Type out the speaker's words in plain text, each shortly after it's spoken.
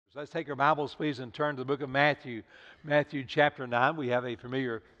So let's take our Bibles, please, and turn to the book of Matthew. Matthew chapter 9. We have a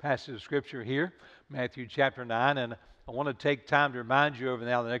familiar passage of Scripture here, Matthew chapter 9. And I want to take time to remind you over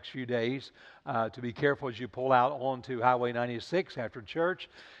now the next few days to be careful as you pull out onto Highway 96 after church.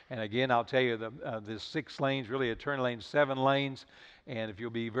 And again, I'll tell you, the 6 lanes, really a turn lane, 7 lanes. And if you'll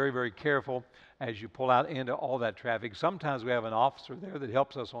be very, very careful as you pull out into all that traffic. Sometimes we have an officer there that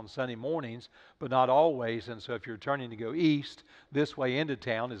helps us on Sunday mornings, but not always. And so if you're turning to go east, this way into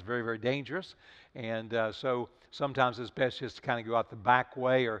town is very, very dangerous. And so sometimes it's best just to kind of go out the back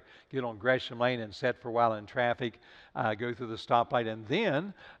way or get on Gresham Lane and sit for a while in traffic, go through the stoplight. And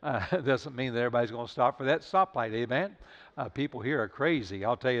then it doesn't mean that everybody's going to stop for that stoplight, amen? People here are crazy.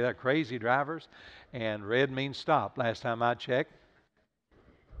 I'll tell you that, crazy drivers. And red means stop, last time I checked.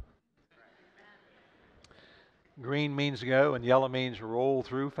 Green means go, and yellow means roll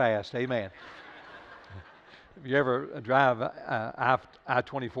through fast. Amen. If you ever drive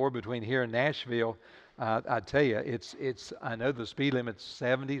I-24 between here and Nashville, I tell you, it's. I know the speed limit's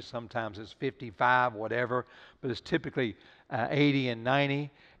 70, sometimes it's 55, whatever, but it's typically 80 and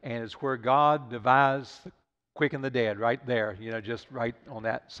 90, and it's where God divides the quick and the dead, right there. You know, just right on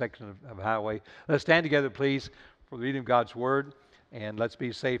that section of highway. Let's stand together, please, for the reading of God's Word, and let's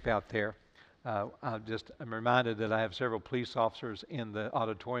be safe out there. I'm reminded that I have several police officers in the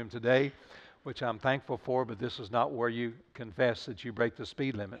auditorium today, which I'm thankful for, but this is not where you confess that you break the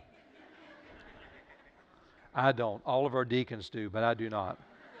speed limit. I don't. All of our deacons do, but I do not.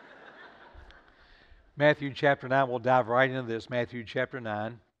 Matthew chapter 9, we'll dive right into this, Matthew chapter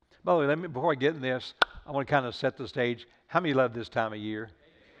 9. By the way, before I get in this, I want to kind of set the stage. How many love this time of year?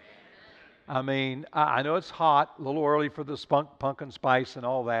 I mean, I know it's hot, a little early for the pumpkin spice and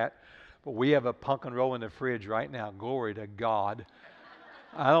all that, but we have a pumpkin roll in the fridge right now. Glory to God.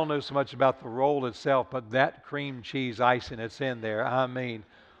 I don't know so much about the roll itself, but that cream cheese icing that's in there, I mean,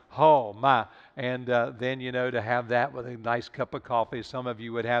 oh my. And then, you know, to have that with a nice cup of coffee. Some of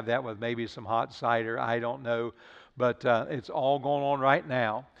you would have that with maybe some hot cider. I don't know. But it's all going on right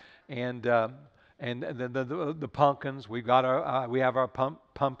now. And the pumpkins, we have our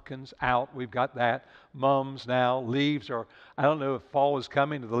pumpkins out. We've got that. Mums now. Leaves are, I don't know if fall is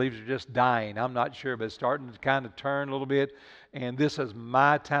coming or the leaves are just dying. I'm not sure, but it's starting to kind of turn a little bit. And this is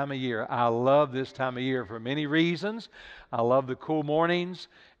my time of year. I love this time of year for many reasons. I love the cool mornings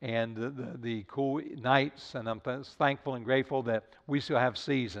and the cool nights. And I'm thankful and grateful that we still have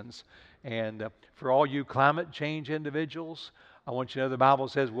seasons. And for all you climate change individuals, I want you to know the Bible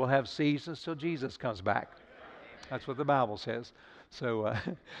says we'll have seasons till Jesus comes back. That's what the Bible says. So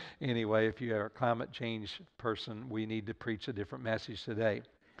anyway, if you're a climate change person, we need to preach a different message today.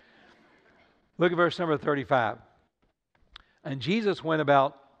 Look at verse number 35. And Jesus went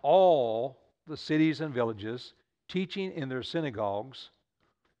about all the cities and villages, teaching in their synagogues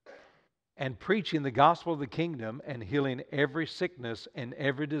and preaching the gospel of the kingdom and healing every sickness and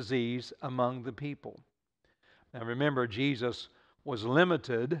every disease among the people. Now remember, Jesus was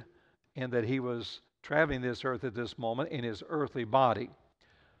limited in that he was traveling this earth at this moment in his earthly body.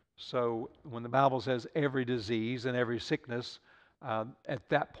 So when the Bible says every disease and every sickness, at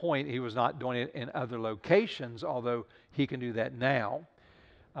that point he was not doing it in other locations, although he can do that now.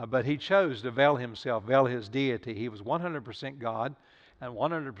 But he chose to veil himself, veil his deity. He was 100% God and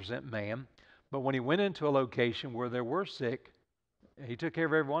 100% man. But when he went into a location where there were sick, he took care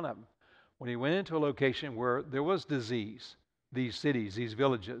of every one of them. When he went into a location where there was disease, these cities, these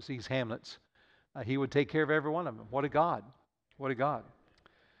villages, these hamlets, he would take care of every one of them. What a God. What a God.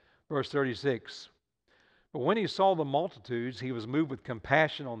 Verse 36. But when he saw the multitudes, he was moved with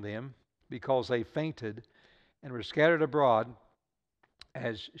compassion on them because they fainted and were scattered abroad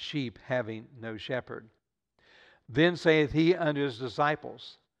as sheep having no shepherd. Then saith he unto his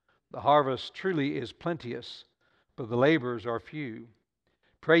disciples, the harvest truly is plenteous, but the laborers are few.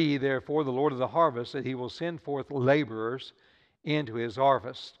 Pray ye therefore the Lord of the harvest that he will send forth laborers into his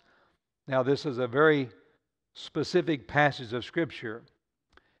harvest. Now this is a very specific passage of Scripture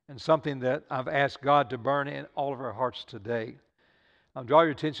and something that I've asked God to burn in all of our hearts today. I'll draw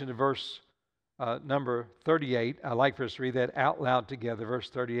your attention to verse number 38. I'd like for us to read that out loud together.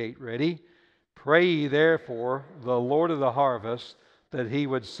 Verse 38. Ready? Pray ye therefore the Lord of the harvest that he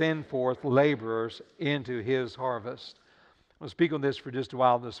would send forth laborers into his harvest. I'll speak on this for just a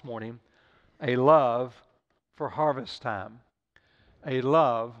while this morning. A love for harvest time. A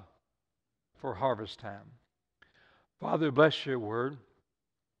love for harvest time. Father, bless your word.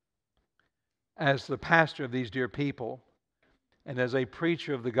 As the pastor of these dear people and as a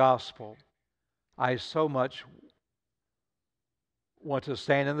preacher of the gospel, I so much want to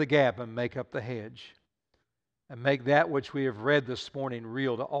stand in the gap and make up the hedge. and make that which we have read this morning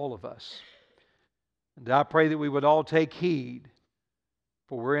real to all of us. And I pray that we would all take heed,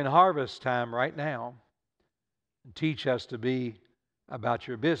 for we're in harvest time right now. And teach us to be about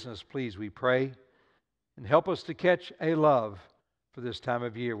your business, please, we pray. And help us to catch a love for this time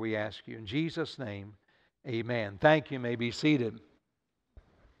of year, we ask you. In Jesus' name, amen. Thank you. You may be seated.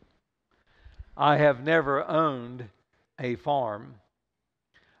 I have never owned a farm.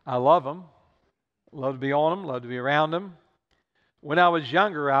 I love them. Love to be on them. Love to be around them. When I was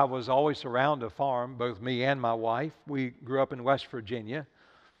younger, I was always around a farm, both me and my wife. We grew up in West Virginia.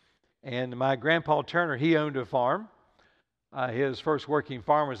 And my grandpa Turner, he owned a farm. His first working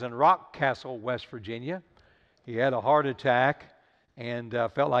farm was in Rockcastle, West Virginia. He had a heart attack and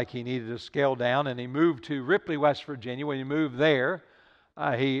felt like he needed to scale down, and he moved to Ripley, West Virginia. When he moved there,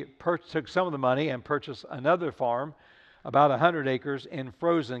 he took some of the money and purchased another farm, about 100 acres in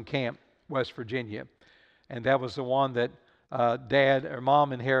Frozen Camp, West Virginia. And that was the one that Dad or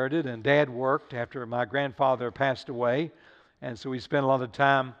Mom inherited, and Dad worked after my grandfather passed away. And so we spent a lot of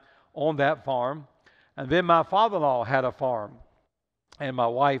time on that farm. And then my father-in-law had a farm, and my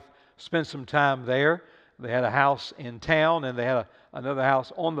wife spent some time there. They had a house in town, and they had another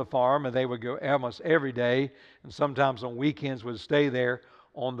house on the farm, and they would go almost every day, and sometimes on weekends would stay there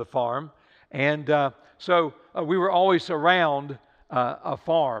on the farm. And so we were always around a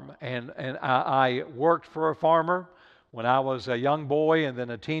farm, and I worked for a farmer when I was a young boy and then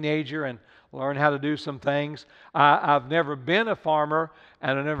a teenager, and learned how to do some things. I've never been a farmer,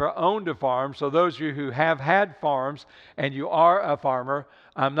 and I never owned a farm. So those of you who have had farms and you are a farmer,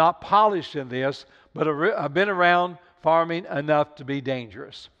 I'm not polished in this, but I've been around farming enough to be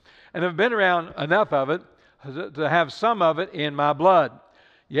dangerous. And I've been around enough of it to have some of it in my blood.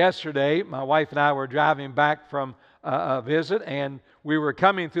 Yesterday, my wife and I were driving back from a visit, and we were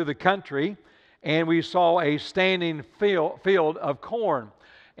coming through the country, and we saw a standing field of corn.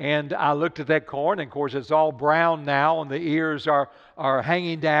 And I looked at that corn, and of course it's all brown now, and the ears are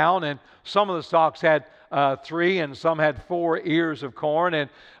hanging down, and some of the stalks had 3 and some had 4 ears of corn, and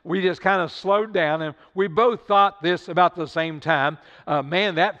we just kind of slowed down, and we both thought this about the same time.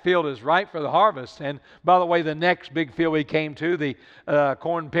 Man, that field is ripe for the harvest. And by the way, the next big field we came to, the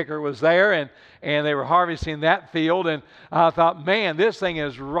corn picker was there, and they were harvesting that field, and I thought, man, this thing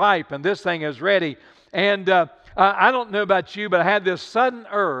is ripe, and this thing is ready. And I don't know about you, but I had this sudden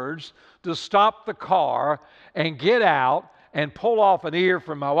urge to stop the car and get out and pull off an ear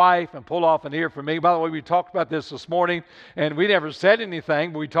from my wife and pull off an ear from me. By the way, we talked about this morning, and we never said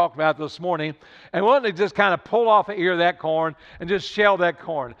anything, but we talked about it this morning. And we wanted to just kind of pull off an ear of that corn and just shell that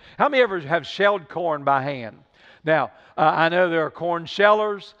corn. How many ever have shelled corn by hand? Now, I know there are corn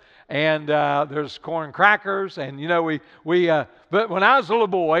shellers, and there's corn crackers, and you know, but when I was a little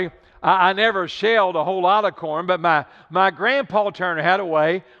boy, I never shelled a whole lot of corn, but my grandpa Turner had a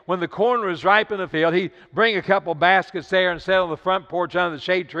way. When the corn was ripe in the field, he'd bring a couple baskets there and sit on the front porch under the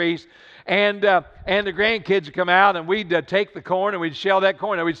shade trees, and the grandkids would come out, and we'd take the corn and we'd shell that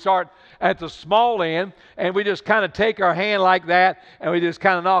corn, and we'd start at the small end, and we just kind of take our hand like that, and we just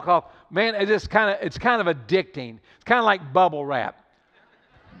kind of knock off. Man, it's kind of addicting. It's kind of like bubble wrap.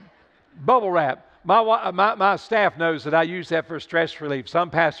 Bubble wrap. My staff knows that I use that for stress relief. Some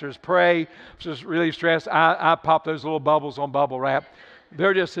pastors pray, just really stressed. I pop those little bubbles on bubble wrap.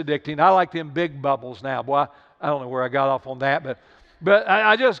 They're just addicting. I like them big bubbles now. Boy, I don't know where I got off on that, but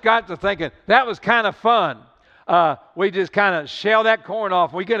I just got to thinking that was kind of fun. We just kind of shell that corn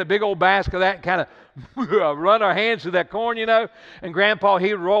off. We get a big old basket of that and kind of run our hands through that corn, you know. And Grandpa,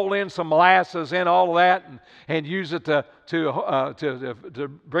 he'd roll in some molasses in all of that and use it to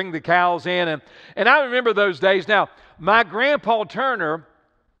bring the cows in. And I remember those days. Now, my Grandpa Turner,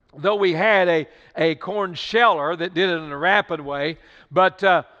 though we had a corn sheller that did it in a rapid way, but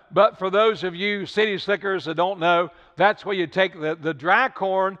for those of you city slickers that don't know, that's where you take the dry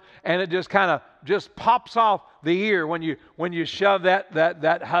corn and it just kind of just pops off the ear when you shove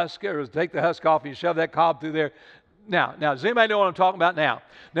that husk, or take the husk off and you shove that cob through there. Now, does anybody know what I'm talking about now?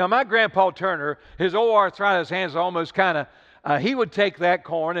 Now, my Grandpa Turner, his old arthritis hands are almost kind of, he would take that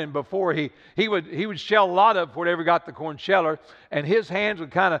corn, and before he would shell a lot of it before he ever got the corn sheller, and his hands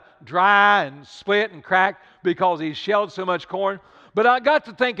would kind of dry and split and crack because he shelled so much corn. But I got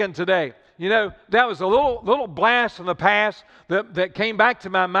to thinking today, you know, that was a little blast from the past that came back to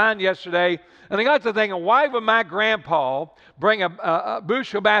my mind yesterday. And I got to thinking, why would my grandpa bring a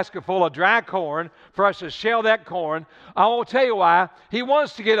bushel basket full of dry corn for us to shell that corn? I will tell you why. He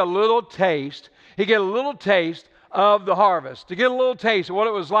wants to get a little taste. He get a little taste of the harvest, to get a little taste of what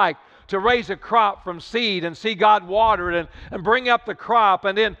it was like to raise a crop from seed and see God water it and bring up the crop,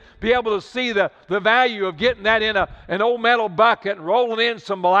 and then be able to see the value of getting that in an old metal bucket and rolling in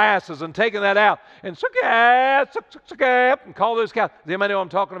some molasses and taking that out and and call those cows. Does anybody know what I'm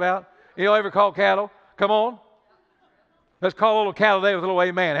talking about? You ever call cattle? Come on. Let's call a little cattle today with a little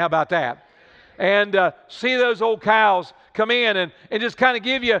amen. How about that? And see those old cows come in and just kind of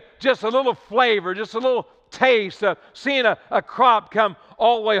give you just a little flavor, just a little taste of seeing a crop come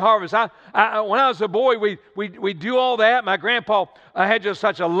all the way harvest. When I was a boy, we do all that. My grandpa had just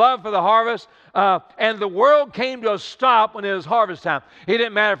such a love for the harvest, and the world came to a stop when it was harvest time. It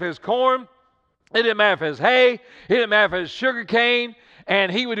didn't matter if it was corn, it didn't matter if it was hay, it didn't matter if it was sugar cane,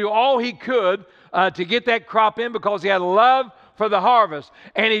 and he would do all he could to get that crop in because he had a love for the harvest.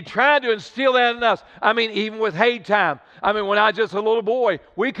 And he tried to instill that in us. I mean, even with hay time. I mean, when I was just a little boy,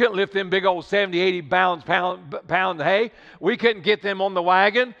 we couldn't lift them big old 70, 80 pound hay. We couldn't get them on the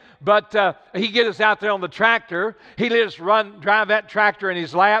wagon. But he'd get us out there on the tractor. He let us drive that tractor in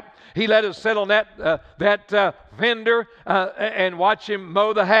his lap. He let us sit on that fender and watch him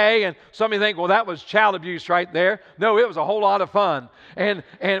mow the hay. And some of you think, well, that was child abuse right there. No, it was a whole lot of fun. And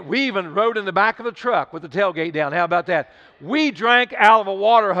we even rode in the back of the truck with the tailgate down. How about that? We drank out of a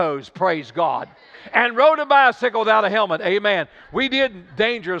water hose, praise God, and rode a bicycle without a helmet. Amen. We did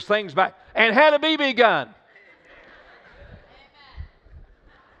dangerous things back and had a BB gun.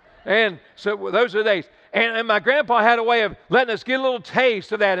 And so those are the days. And my grandpa had a way of letting us get a little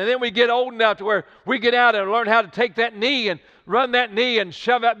taste of that. And then we get old enough to where we get out and learn how to take that knee and run that knee and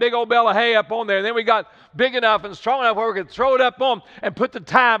shove that big old bale of hay up on there. And then we got big enough and strong enough where we could throw it up on and put the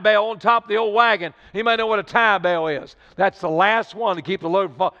tie bale on top of the old wagon. You might know what a tie bale is. That's the last one to keep the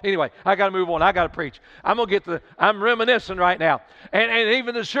load from. Anyway, I got to move on. I got to preach. I'm reminiscing right now. And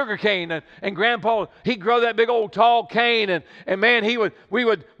even the sugar cane and Grandpa, he'd grow that big old tall cane and man, we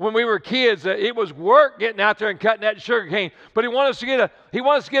would when we were kids, it was work getting out there and cutting that sugar cane. But he wanted us to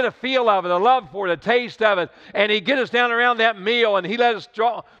get a feel of it, a love for it, a taste of it. And he'd get us down around that meal, and he let us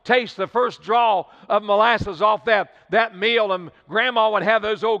taste the first draw of molasses off that meal. And Grandma would have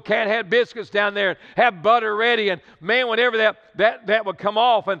those old cat-head biscuits down there and have butter ready. And man, whenever that would come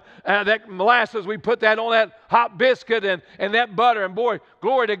off and that molasses, we put that on that hot biscuit and that butter. And boy,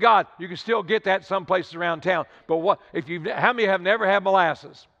 glory to God, you can still get that some places around town. But how many have never had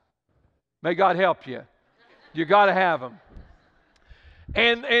molasses? May God help you. You got to have them.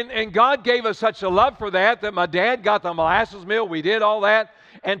 And God gave us such a love for that my dad got the molasses mill. We did all that.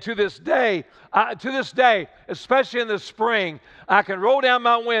 And to this day, especially in the spring, I can roll down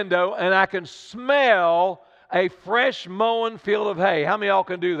my window and I can smell a fresh mown field of hay. How many of y'all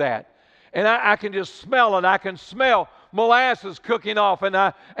can do that? And I can just smell it. I can smell molasses cooking off.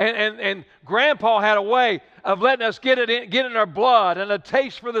 And Grandpa had a way of letting us get in our blood and a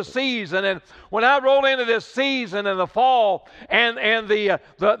taste for the season. And when I roll into this season in the fall and the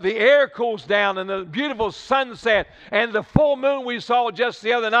air cools down and the beautiful sunset and the full moon we saw just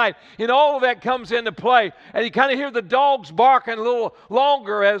the other night, all of that comes into play. And you kind of hear the dogs barking a little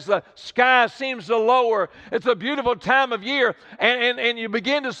longer as the sky seems to lower. It's a beautiful time of year. And you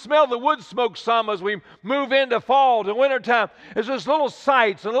begin to smell the wood smoke some as we move into fall to wintertime. It's just little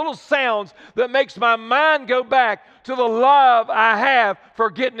sights and little sounds that makes my mind go back to the love I have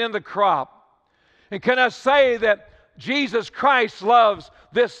for getting in the crop. And can I say that Jesus Christ loves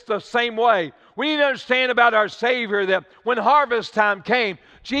this the same way? We need to understand about our Savior that when harvest time came,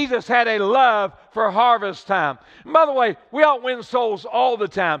 Jesus had a love for harvest time. And by the way, we ought to win souls all the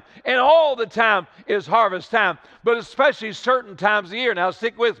time. And all the time is harvest time, but especially certain times of the year. Now,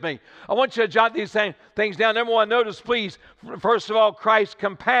 stick with me. I want you to jot these things down. Number one, notice, please, first of all, Christ's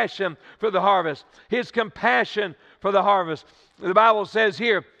compassion for the harvest. His compassion for the harvest. The Bible says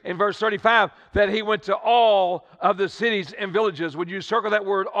here in verse 35 that he went to all of the cities and villages. Would you circle that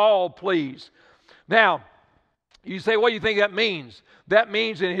word all, please? Now, you say, what do you think that means? That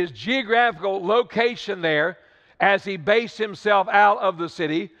means in his geographical location there, as he based himself out of the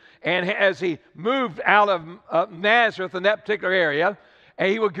city, and as he moved out of Nazareth in that particular area,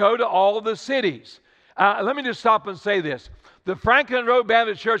 and he would go to all the cities. Let me just stop and say this. The Franklin Road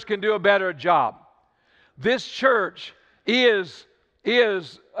Baptist Church can do a better job. This church is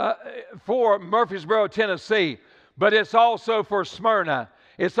for Murfreesboro, Tennessee, but it's also for Smyrna.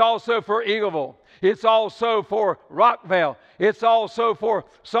 It's also for Eagleville. It's also for Rockville. It's also for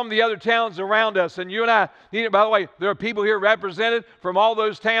some of the other towns around us. And you and I need it. By the way, there are people here represented from all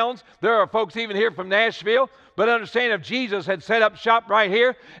those towns. There are folks even here from Nashville. But understand, if Jesus had set up shop right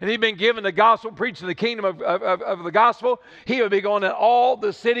here and he'd been given the gospel, preaching the kingdom of the gospel, he would be going to all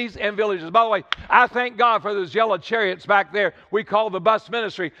the cities and villages. By the way, I thank God for those yellow chariots back there we call the bus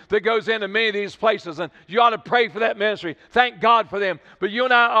ministry that goes into many of these places. And you ought to pray for that ministry. Thank God for them. But you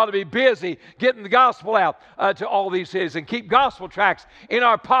and I ought to be busy getting the gospel out to all these cities and keep gospel tracts in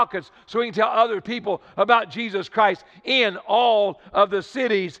our pockets so we can tell other people about Jesus Christ in all of the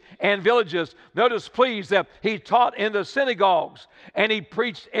cities and villages. Notice, please, that he taught in the synagogues and he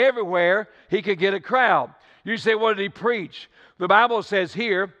preached everywhere he could get a crowd. You say, what did he preach? The Bible says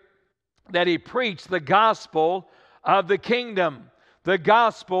here that he preached the gospel of the kingdom. The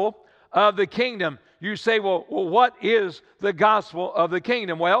gospel of the kingdom. You say, well, what is the gospel of the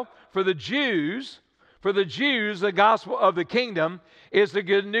kingdom? Well, for the Jews, the gospel of the kingdom is the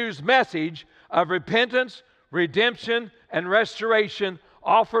good news message of repentance, redemption, and restoration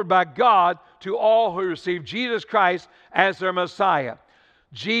offered by God to all who receive Jesus Christ as their Messiah.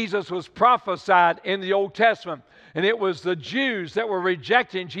 Jesus was prophesied in the Old Testament, and it was the Jews that were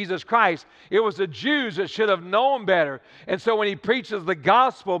rejecting Jesus Christ. It was the Jews that should have known better. And so when he preaches the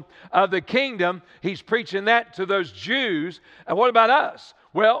gospel of the kingdom, he's preaching that to those Jews. And what about us?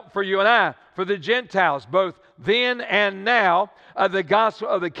 Well, for you and I, for the Gentiles, both then and now, the gospel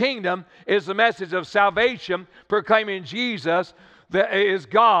of the kingdom is the message of salvation, proclaiming Jesus that is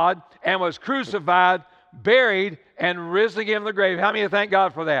God and was crucified, buried, and risen again from the grave. How many thank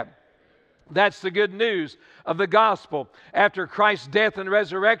God for that? That's the good news of the gospel. After Christ's death and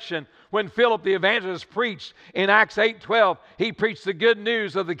resurrection, when Philip the evangelist preached in Acts 8:12, he preached the good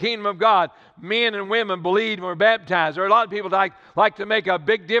news of the kingdom of God. Men and women believed and were baptized. There are a lot of people that like to make a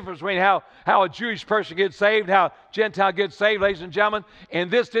big difference between how a Jewish person gets saved, how a Gentile gets saved, ladies and gentlemen. In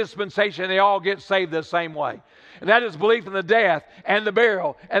this dispensation, they all get saved the same way. And that is belief in the death and the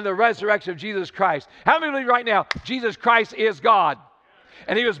burial and the resurrection of Jesus Christ. How many believe right now Jesus Christ is God?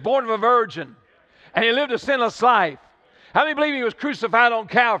 And he was born of a virgin. And he lived a sinless life. How many believe he was crucified on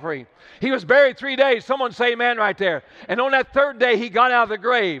Calvary? He was buried 3 days. Someone say amen right there. And on that third day, he got out of the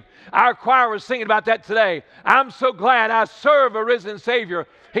grave. Our choir was singing about that today. I'm so glad I serve a risen Savior.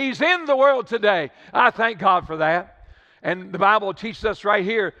 He's in the world today. I thank God for that. And the Bible teaches us right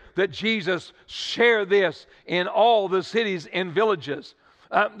here that Jesus shared this in all the cities and villages.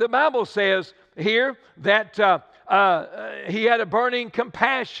 The Bible says here that he had a burning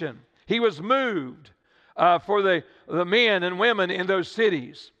compassion. He was moved for the men and women in those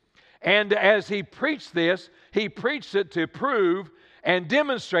cities. And as he preached this, he preached it to prove and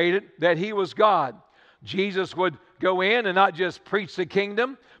demonstrate that he was God. Jesus would go in and not just preach the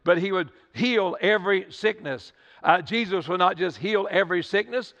kingdom, but he would heal every sickness. Jesus will not just heal every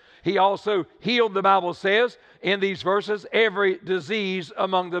sickness. He also healed, the Bible says, in these verses, every disease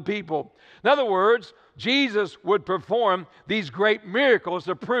among the people. In other words, Jesus would perform these great miracles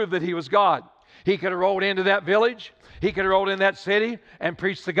to prove that he was God. He could have rolled into that village. He could have rolled in that city and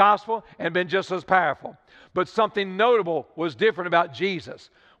preached the gospel and been just as powerful. But something notable was different about Jesus.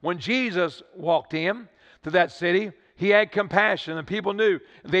 When Jesus walked in to that city, he had compassion, and people knew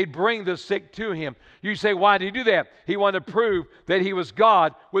they'd bring the sick to him. You say, why did he do that? He wanted to prove that he was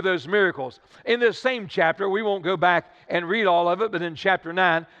God with those miracles. In this same chapter, we won't go back and read all of it, but in chapter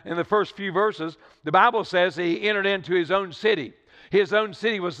 9, in the first few verses, the Bible says that he entered into his own city. His own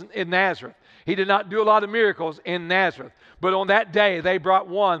city was in Nazareth. He did not do a lot of miracles in Nazareth. But on that day, they brought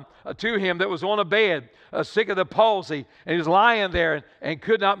one to him that was on a bed, sick of the palsy, and he was lying there and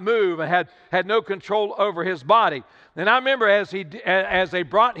could not move and had no control over his body. And I remember as they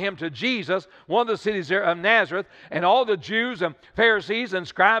brought him to Jesus, one of the cities there of Nazareth, and all the Jews and Pharisees and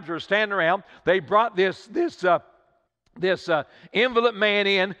scribes were standing around, they brought this invalid man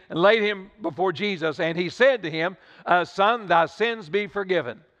in and laid him before Jesus. And he said to him, son, thy sins be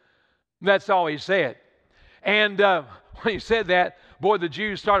forgiven. That's all he said. And when he said that, boy, the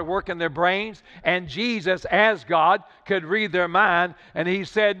Jews started working their brains, and Jesus, as God, could read their mind. And he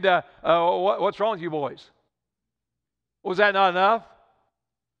said, what's wrong with you boys? Was that not enough?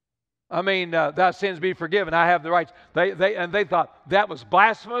 I mean, thy sins be forgiven. I have the rights. They thought that was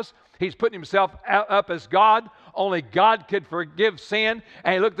blasphemous. He's putting himself up as God. Only God could forgive sin.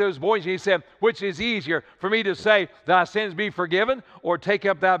 And he looked at those boys and he said, which is easier for me to say, thy sins be forgiven, or take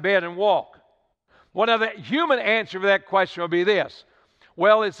up thy bed and walk? Well, now the human answer for that question would be this.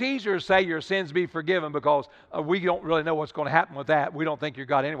 Well, it's easier to say your sins be forgiven because we don't really know what's going to happen with that. We don't think you're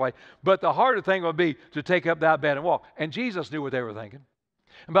God anyway. But the harder thing would be to take up that bed and walk. And Jesus knew what they were thinking.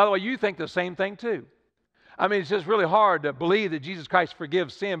 And by the way, you think the same thing too. I mean, it's just really hard to believe that Jesus Christ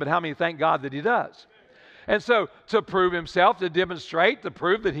forgives sin, but how many thank God that he does? And so to prove himself, to demonstrate, to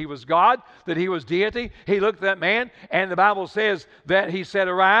prove that he was God, that he was deity, he looked at that man, and the Bible says that he said,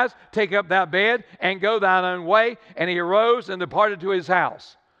 "Arise, take up thy bed, and go thine own way." And he arose and departed to his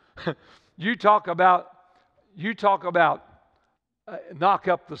house. You talk about knock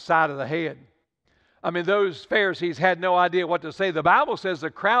up the side of the head. I mean, those Pharisees had no idea what to say. The Bible says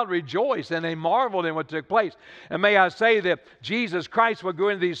the crowd rejoiced and they marveled in what took place. And may I say that Jesus Christ would go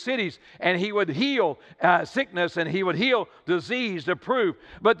into these cities and he would heal sickness and he would heal disease to prove.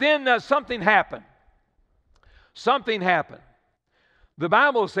 But then something happened. Something happened. The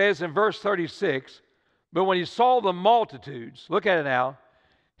Bible says in verse 36, but when he saw the multitudes, look at it now,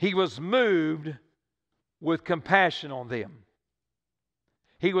 he was moved with compassion on them.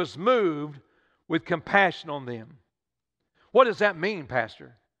 He was moved with compassion on them. What does that mean,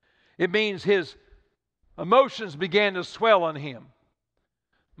 Pastor? It means his emotions began to swell on him.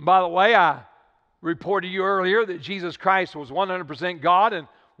 And by the way, I reported to you earlier that Jesus Christ was 100% God and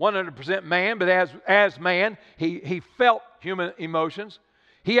 100% man, but as man, he felt human emotions.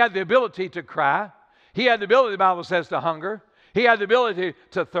 He had the ability to cry. He had the ability, the Bible says, to hunger. He had the ability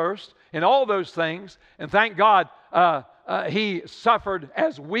to thirst and all those things. And thank God he suffered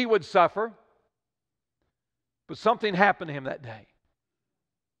as we would suffer. But something happened to him that day.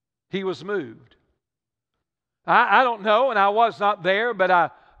 He was moved. I don't know, and I was not there,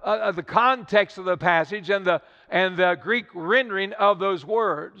 but the context of the passage and the Greek rendering of those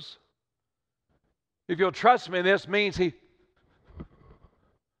words, if you'll trust me, this means he...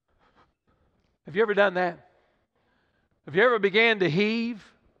 Have you ever done that? Have you ever began to heave?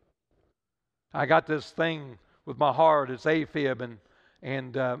 I got this thing with my heart, it's AFib,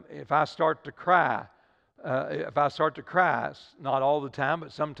 and if I start to cry, not all the time,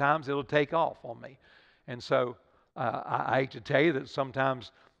 but sometimes it'll take off on me. And so I hate to tell you that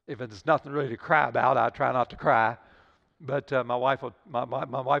sometimes if it's nothing really to cry about, I try not to cry. But my wife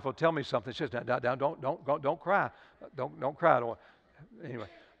will tell me something. She says, "Don't cry, don't cry." Anyway,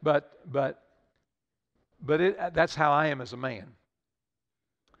 but that's how I am as a man.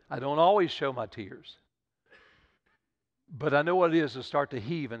 I don't always show my tears, but I know what it is to start to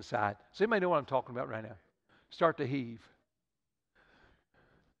heave inside. Does anybody know what I'm talking about right now? Start to heave.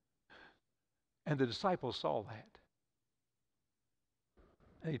 And the disciples saw that.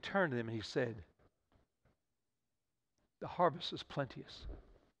 And he turned to them and he said, "The harvest is plenteous."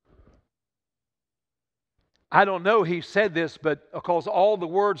 I don't know he said this, but because all the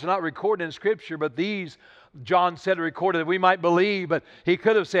words are not recorded in Scripture, but these, John said, are recorded that we might believe. But he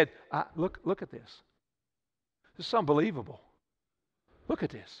could have said, look at this. This is unbelievable. Look at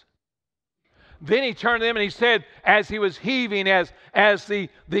this. Then he turned to them and he said, as he was heaving, as the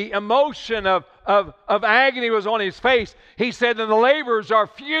emotion of agony was on his face, he said, "And the laborers are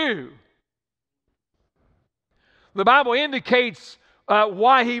few." The Bible indicates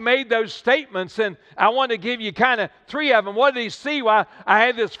why he made those statements, and I want to give you kind of three of them. What did he see? Well, I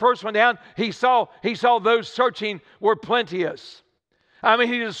had this first one down. He saw those searching were plenteous. I mean,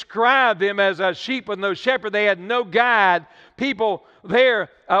 he described them as a sheep with no shepherd. They had no guide. People there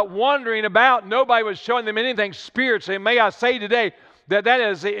wandering about. Nobody was showing them anything spiritually. May I say today that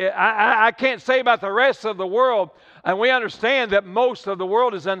is, I can't say about the rest of the world, and we understand that most of the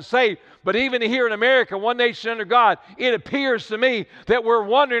world is unsaved. But even here in America, one nation under God, it appears to me that we're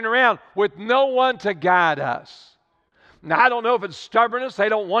wandering around with no one to guide us. Now, I don't know if it's stubbornness. They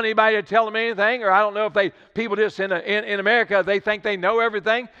don't want anybody to tell them anything. Or I don't know if people just in America, they think they know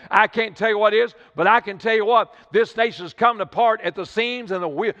everything. I can't tell you what it is. But I can tell you what, this nation is coming apart at the seams, and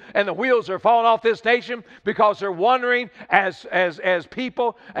the wheels are falling off this nation because they're wandering as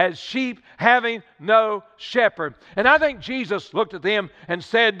people, as sheep, having no shepherd. And I think Jesus looked at them and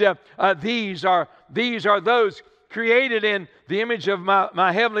said, these are those created in the image of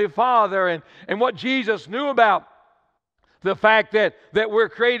my Heavenly Father. And what Jesus knew about the fact that we're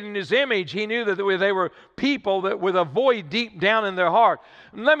created in His image, He knew that they were people that with a void deep down in their heart.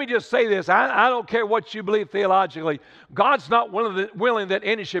 And let me just say this. I don't care what you believe theologically. God's not willing that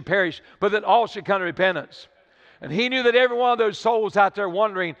any should perish, but that all should come to repentance. And He knew that every one of those souls out there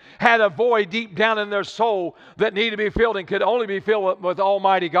wandering had a void deep down in their soul that needed to be filled and could only be filled with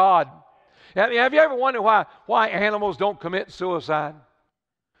Almighty God. Have you ever wondered why animals don't commit suicide?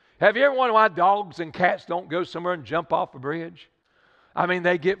 Have you ever wondered why dogs and cats don't go somewhere and jump off a bridge? I mean,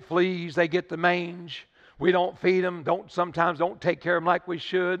 they get fleas, they get the mange. We don't feed them, sometimes don't take care of them like we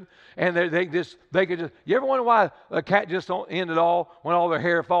should. And they could just, you ever wonder why a cat just don't end it all when all their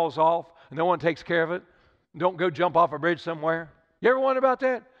hair falls off and no one takes care of it? Don't go jump off a bridge somewhere? You ever wonder about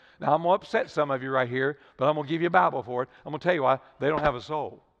that? Now, I'm going to upset some of you right here, but I'm going to give you a Bible for it. I'm going to tell you why. They don't have a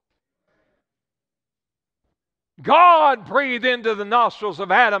soul. God breathed into the nostrils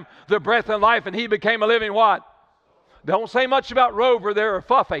of Adam the breath of life, and he became a living what? Don't say much about Rover there or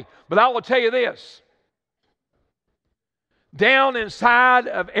Fuffy, but I will tell you this. Down inside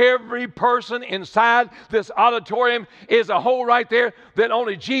of every person inside this auditorium is a hole right there that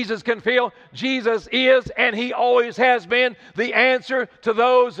only Jesus can fill. Jesus is, and he always has been, the answer to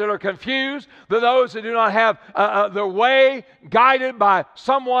those that are confused, to those that do not have their way guided by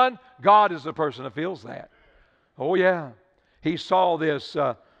someone. God is the person that feels that. Oh yeah, he saw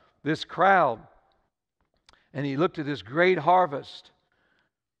this crowd, and he looked at this great harvest.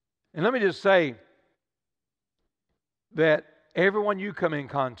 And let me just say that everyone you come in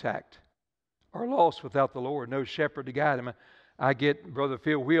contact are lost without the Lord. No shepherd to guide them. I get Brother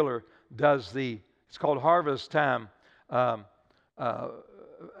Phil Wheeler does it's called Harvest Time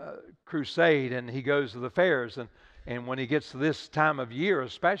Crusade, and he goes to the fairs, and when he gets to this time of year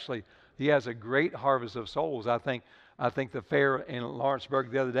especially, he has a great harvest of souls. I think the fair in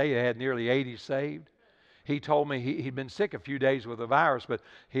Lawrenceburg the other day had nearly 80 saved. He told me he'd been sick a few days with a virus, but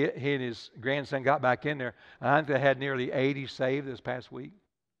he and his grandson got back in there, and I think they had nearly 80 saved this past week.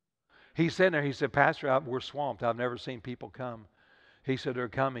 He said there, he said, Pastor, we're swamped. I've never seen people come. He said they're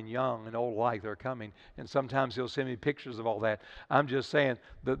coming young and old alike. They're coming. And sometimes he'll send me pictures of all that. I'm just saying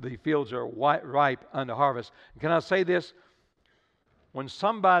that the fields are ripe unto harvest. And can I say this? When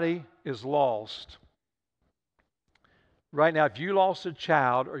somebody is lost, right now, if you lost a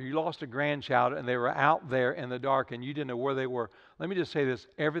child or you lost a grandchild and they were out there in the dark and you didn't know where they were, let me just say this,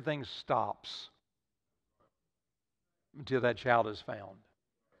 everything stops until that child is found.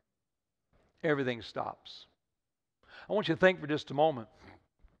 Everything stops. I want you to think for just a moment.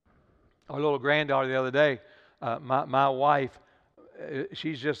 Our little granddaughter the other day, my wife,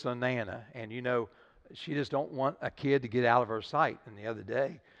 she's just a nana, and you know, she just don't want a kid to get out of her sight. And the other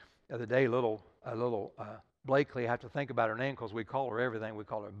day, little Blakely, I have to think about her name because we call her everything. We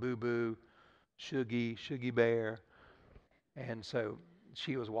call her Boo Boo, Shuggy Bear. And so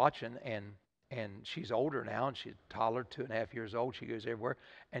she was watching, and she's older now, and she's a toddler, 2.5 years old. She goes everywhere.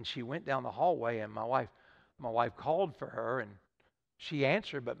 And she went down the hallway, and my wife called for her, and she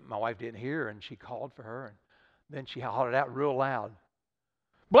answered, but my wife didn't hear her, and she called for her. And then she hollered out real loud,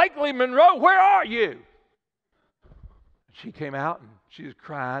 Blakely Monroe, where are you? She came out, and she was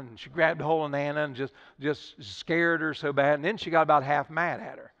crying, and she grabbed a hold of Nana and just scared her so bad. And then she got about half mad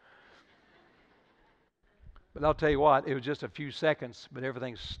at her. But I'll tell you what, it was just a few seconds, but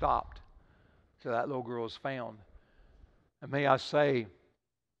everything stopped till that little girl was found. And may I say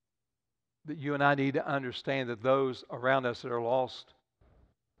that you and I need to understand that those around us that are lost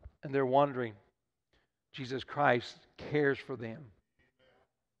and they're wondering, Jesus Christ cares for them.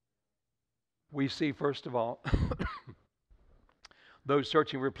 We see, first of all, those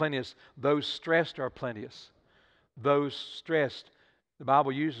searching were plenteous. Those stressed are plenteous. Those stressed, the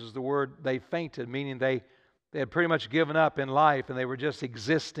Bible uses the word they fainted, meaning they had pretty much given up in life and they were just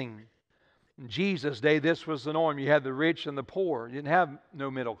existing. In Jesus' day, this was the norm. You had the rich and the poor. You didn't have no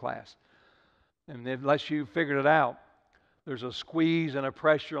middle class. And unless you figured it out, there's a squeeze and a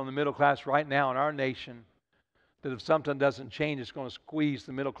pressure on the middle class right now in our nation that if something doesn't change, it's going to squeeze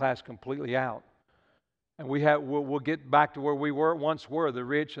the middle class completely out. And we'll get back to where we once were, the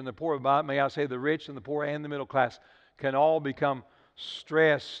rich and the poor. May I say the rich and the poor and the middle class can all become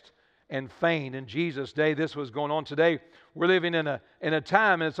stressed and faint. In Jesus' day, this was going on. Today, we're living in a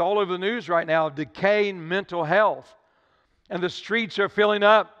time, and it's all over the news right now, of decaying mental health. And the streets are filling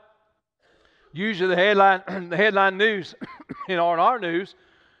up. Usually the headline news, on our news,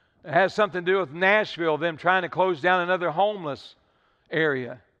 it has something to do with Nashville, them trying to close down another homeless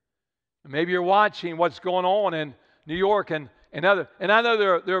area. Maybe you're watching what's going on in New York and other. And I know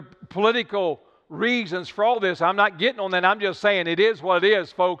there are political reasons for all this. I'm not getting on that. I'm just saying it is what it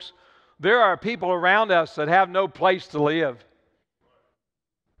is, folks. There are people around us that have no place to live.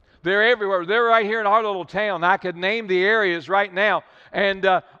 They're everywhere. They're right here in our little town. I could name the areas right now. And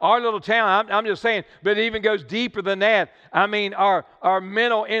our little town, I'm just saying, but it even goes deeper than that. I mean, our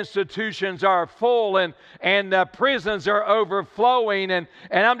mental institutions are full and prisons are overflowing. And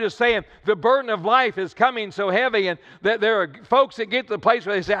I'm just saying, the burden of life is coming so heavy. And that there are folks that get to the place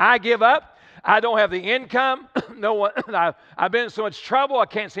where they say, I give up. I don't have the income. no one. I've been in so much trouble. I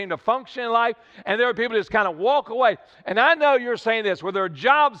can't seem to function in life. And there are people that just kind of walk away. And I know you're saying this, where there are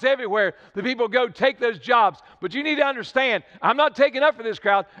jobs everywhere, the people go take those jobs. But you need to understand, I'm not taking up for this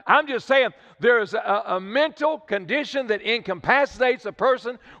crowd. I'm just saying there is a mental condition that incapacitates a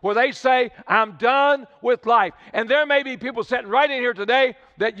person where they say, I'm done with life. And there may be people sitting right in here today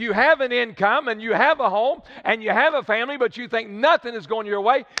that you have an income and you have a home and you have a family, but you think nothing is going your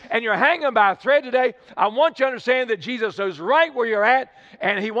way and you're hanging by a thread today. I want you to understand that Jesus knows right where you're at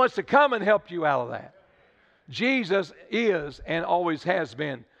and He wants to come and help you out of that. Jesus is and always has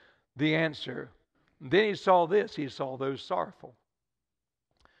been the answer. And then He saw this. He saw those sorrowful.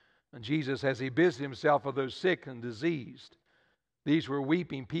 And Jesus, as He busied Himself with those sick and diseased, these were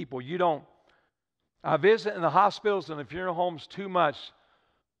weeping people. I visit in the hospitals and the funeral homes too much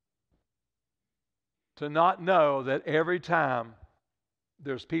to not know that every time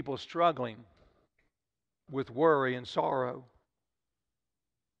there's people struggling with worry and sorrow.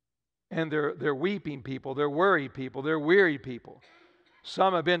 And they're weeping people, they're worried people, they're weary people.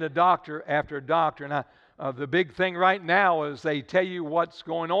 Some have been to doctor after doctor. And the big thing right now is they tell you what's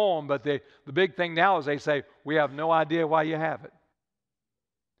going on, but the big thing now is they say, we have no idea why you have it.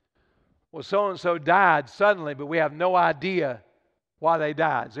 Well, so-and-so died suddenly, but we have no idea why they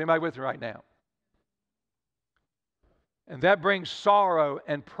died. Is anybody with me right now? And that brings sorrow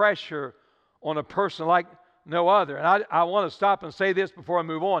and pressure on a person like no other. And I want to stop and say this before I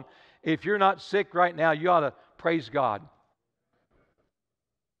move on. If you're not sick right now, you ought to praise God.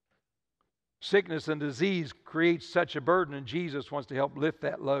 Sickness and disease creates such a burden, and Jesus wants to help lift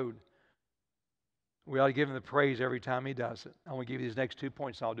that load. We ought to give Him the praise every time He does it. I want to give you these next 2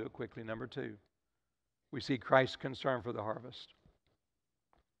 points, and I'll do it quickly. Number 2, we see Christ's concern for the harvest.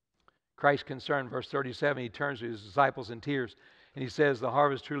 Christ's concern, verse 37, He turns to His disciples in tears, and He says, the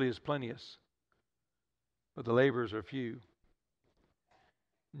harvest truly is plenteous, but the laborers are few.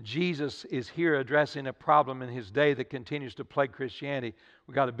 Jesus is here addressing a problem in His day that continues to plague Christianity.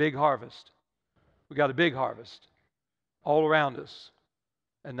 We've got a big harvest. We've got a big harvest all around us,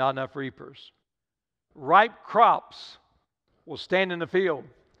 and not enough reapers. Ripe crops will stand in the field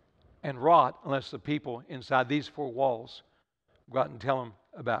and rot unless the people inside these 4 walls go out and tell them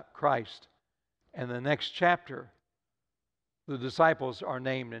about Christ. And the next chapter, the disciples are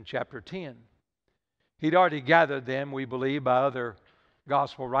named in chapter 10. He'd already gathered them, we believe, by other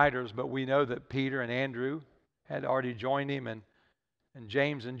gospel writers, but we know that Peter and Andrew had already joined Him, and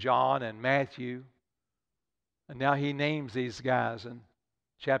James and John and Matthew. And now He names these guys, and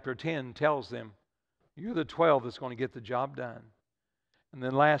chapter 10 tells them, you're the 12 that's going to get the job done. And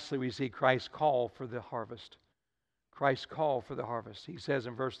then lastly, we see Christ's call for the harvest. Christ's call for the harvest. He says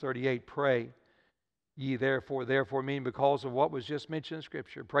in verse 38, pray ye therefore meaning because of what was just mentioned in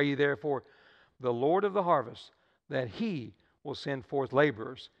Scripture. Pray ye therefore the Lord of the harvest, that He will send forth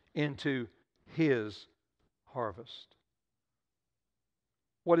laborers into His harvest.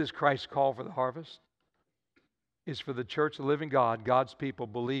 What is Christ's call for the harvest? It's for the church of the living God, God's people,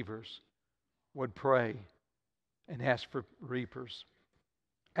 believers, would pray and ask for reapers,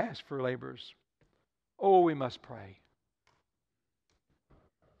 ask for laborers. Oh, we must pray.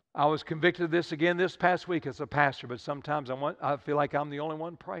 I was convicted of this again this past week as a pastor, but sometimes I feel like I'm the only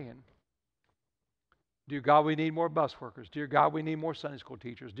one praying. Dear God, we need more bus workers. Dear God, we need more Sunday school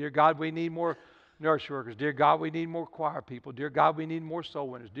teachers. Dear God, we need more nursery workers. Dear God, we need more choir people. Dear God, we need more soul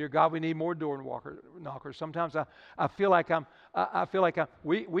winners. Dear God, we need more door knockers. Sometimes I feel like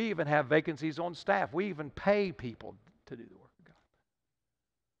we even have vacancies on staff. We even pay people to do the work of God.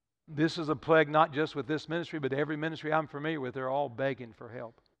 This is a plague not just with this ministry, but every ministry I'm familiar with. They're all begging for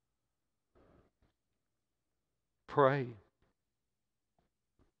help. Pray.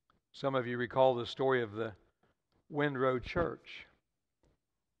 Some of you recall the story of the Windrow Church.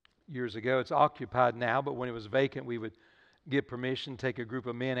 Years ago, it's occupied now, but when it was vacant, we would get permission, take a group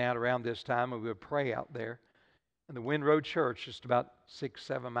of men out around this time, and we would pray out there. And the Windrow Church, just about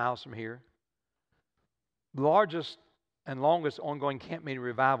 6-7 miles from here, the largest and longest ongoing camp meeting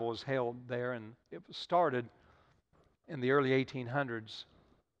revival was held there, and it started in the early 1800s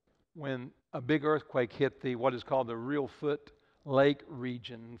when a big earthquake hit what is called the Reelfoot Lake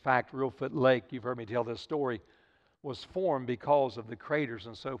region. In fact, Reelfoot Lake, you've heard me tell this story, was formed because of the craters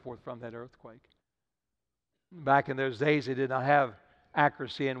and so forth from that earthquake. Back in those days, they did not have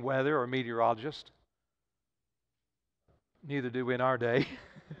accuracy in weather or meteorologists. Neither do we in our day.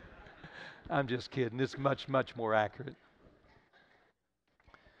 I'm just kidding. It's much, much more accurate.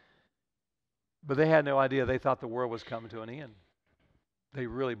 But they had no idea. They thought the world was coming to an end. They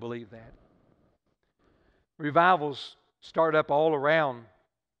really believed that. Revivals start up all around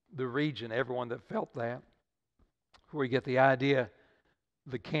the region, everyone that felt that. where we get the idea,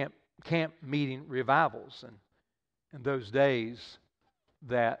 the camp meeting revivals. And in those days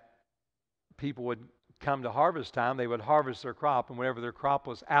that people would come to harvest time, they would harvest their crop, and whenever their crop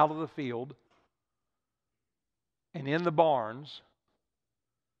was out of the field and in the barns,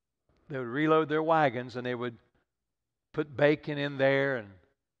 they would reload their wagons and they would put bacon in there and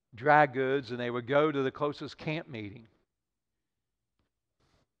dry goods, and they would go to the closest camp meeting.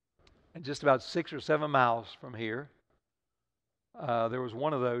 And just about 6 or 7 miles from here, there was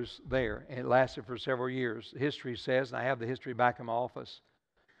one of those there, and it lasted for several years. History says, and I have the history back in my office,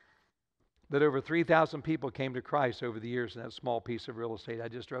 that over 3,000 people came to Christ over the years in that small piece of real estate. I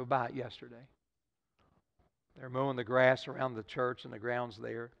just drove by it yesterday. They're mowing the grass around the church and the grounds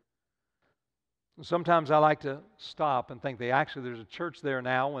there. And sometimes I like to stop and think there's a church there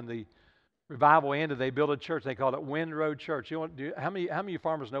now. When the revival ended, they built a church. They called it Windrow Church. How many of you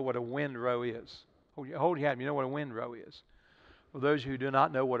farmers know what a windrow is? Hold your hand. You know what a windrow is? For those who do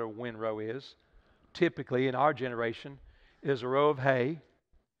not know what a windrow is, typically in our generation, it is a row of hay.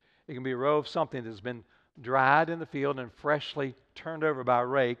 It can be a row of something that's been dried in the field and freshly turned over by a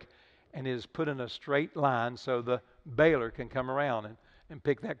rake and is put in a straight line so the baler can come around and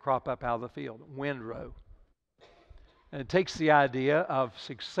pick that crop up out of the field. Windrow. And it takes the idea of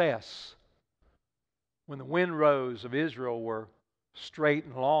success. When the windrows of Israel were straight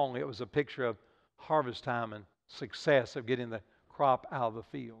and long, it was a picture of harvest time and success of getting the crop out of the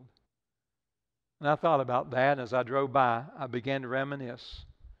field. And I thought about that, and as I drove by, I began to reminisce.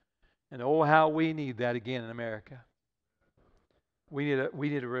 And oh, how we need that again in America. We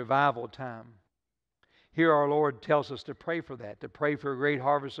need a revival time. Here our Lord tells us to pray for that, to pray for a great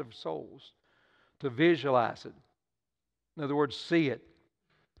harvest of souls, to visualize it. In other words, see it.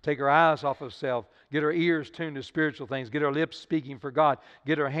 Take our eyes off of self. Get our ears tuned to spiritual things. Get our lips speaking for God.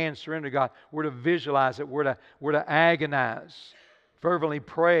 Get our hands surrendered to God. We're to visualize it. We're to agonize. Fervently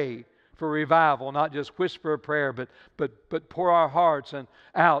pray for revival, not just whisper a prayer, but pour our hearts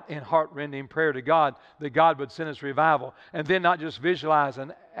out in heart-rending prayer to God, that God would send us revival. And then not just visualize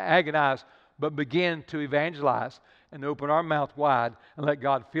and agonize, but begin to evangelize and open our mouth wide and let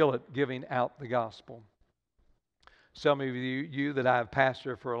God fill it, giving out the gospel. Some of you that I have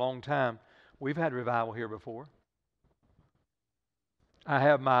pastored for a long time, we've had revival here before. I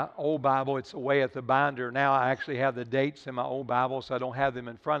have my old Bible. It's away at the binder now. I actually have the dates in my old Bible, so I don't have them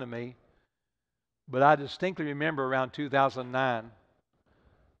in front of me. But I distinctly remember around 2009,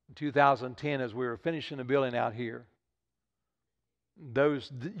 2010, as we were finishing the building out here, those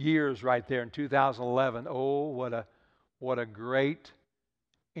years right there in 2011, oh, what a great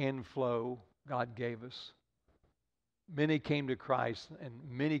inflow God gave us. Many came to Christ, and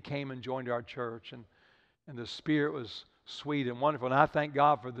many came and joined our church, and the Spirit was sweet and wonderful. And I thank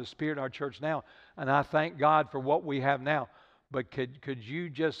God for the Spirit in our church now, and I thank God for what we have now. But could you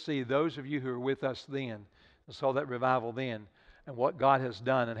just see those of you who were with us then and saw that revival then, and what God has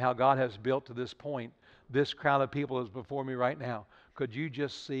done and how God has built to this point, this crowd of people is before me right now. Could you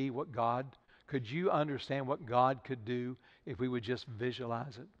just see could you understand what God could do if we would just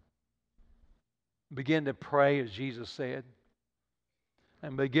visualize it? Begin to pray as Jesus said,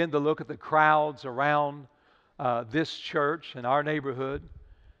 and begin to look at the crowds around this church and our neighborhood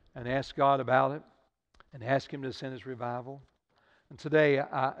and ask God about it and ask Him to send His revival. And today,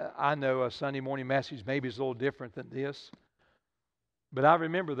 I know a Sunday morning message maybe is a little different than this, but I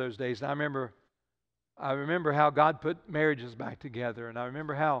remember those days. And I remember how God put marriages back together, and I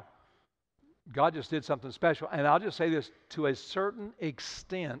remember how God just did something special. And I'll just say this, to a certain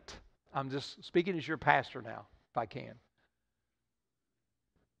extent, I'm just speaking as your pastor now, if I can.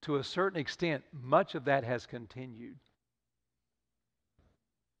 To a certain extent, much of that has continued.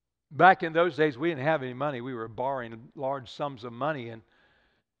 Back in those days, we didn't have any money. We were borrowing large sums of money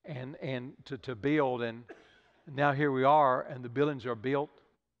and to build. And now here we are, and the buildings are built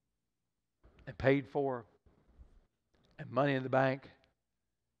and paid for, and money in the bank.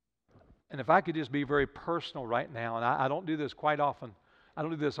 And if I could just be very personal right now, and I don't do this quite often. I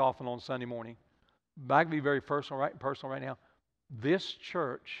don't do this often on Sunday morning. But I can be very personal right now. This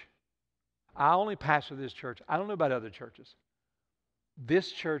church, I only pastor this church. I don't know about other churches.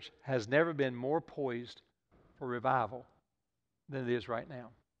 This church has never been more poised for revival than it is right now.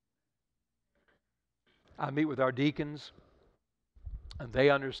 I meet with our deacons, and they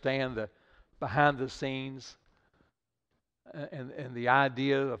understand the behind the scenes and the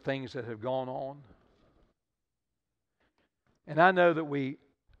idea of things that have gone on. And I know that we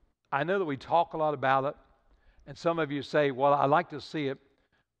talk a lot about it, and some of you say, well, I like to see it.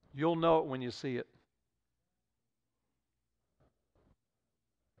 You'll know it when you see it.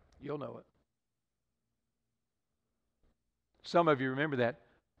 You'll know it. Some of you remember that.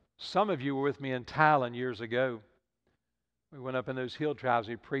 Some of you were with me in Thailand years ago. We went up in those hill tribes.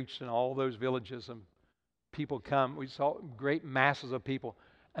 We preached in all those villages, and people come. We saw great masses of people,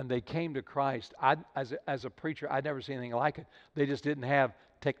 and they came to Christ. As a preacher, I'd never seen anything like it. They just didn't have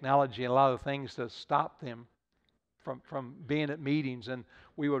technology and a lot of things to stop them from being at meetings. And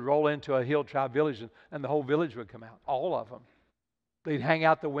we would roll into a hill tribe village, and the whole village would come out, all of them. They'd hang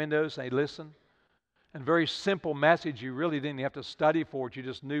out the windows, they'd listen. And very simple message. You really didn't have to study for it. You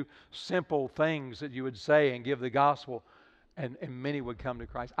just knew simple things that you would say and give the gospel. And many would come to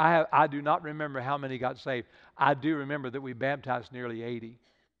Christ. I do not remember how many got saved. I do remember that we baptized nearly 80.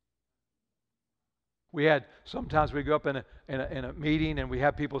 We had, sometimes we go up in a meeting and we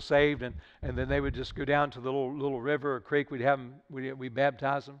have people saved, and then they would just go down to the little river or creek. We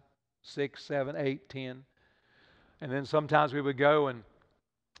baptize them, 6, 7, 8, 10. And then sometimes we would go and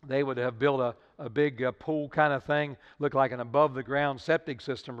they would have built a big pool kind of thing, looked like an above-the-ground septic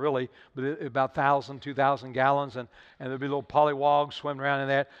system, really, but about 1,000, 2,000 gallons, and there'd be little pollywogs swimming around in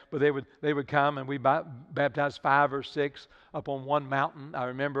that. But they would come, and we baptized 5 or 6 up on one mountain. I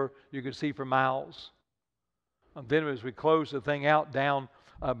remember you could see for miles. And then as we closed the thing out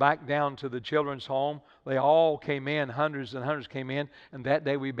back down to the children's home, they all came in, hundreds and hundreds came in, and that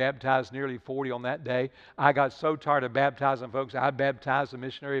day we baptized nearly 40 on that day. I got so tired of baptizing folks. I'd baptize, the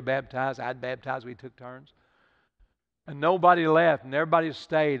missionary baptized, I'd baptize, we took turns. And nobody left, and everybody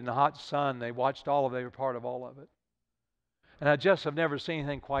stayed in the hot sun. They watched all of it, they were part of all of it. And I just have never seen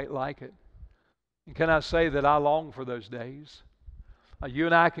anything quite like it. And can I say that I long for those days? You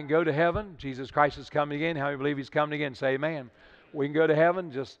and I can go to heaven. Jesus Christ is coming again. How many believe He's coming again? Say amen. We can go to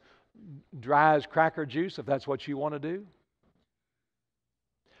heaven just dry as cracker juice if that's what you want to do.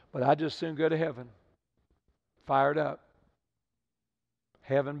 But I'd just soon go to heaven, fired up,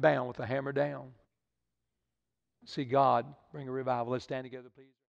 heaven bound with the hammer down. See God bring a revival. Let's stand together, please.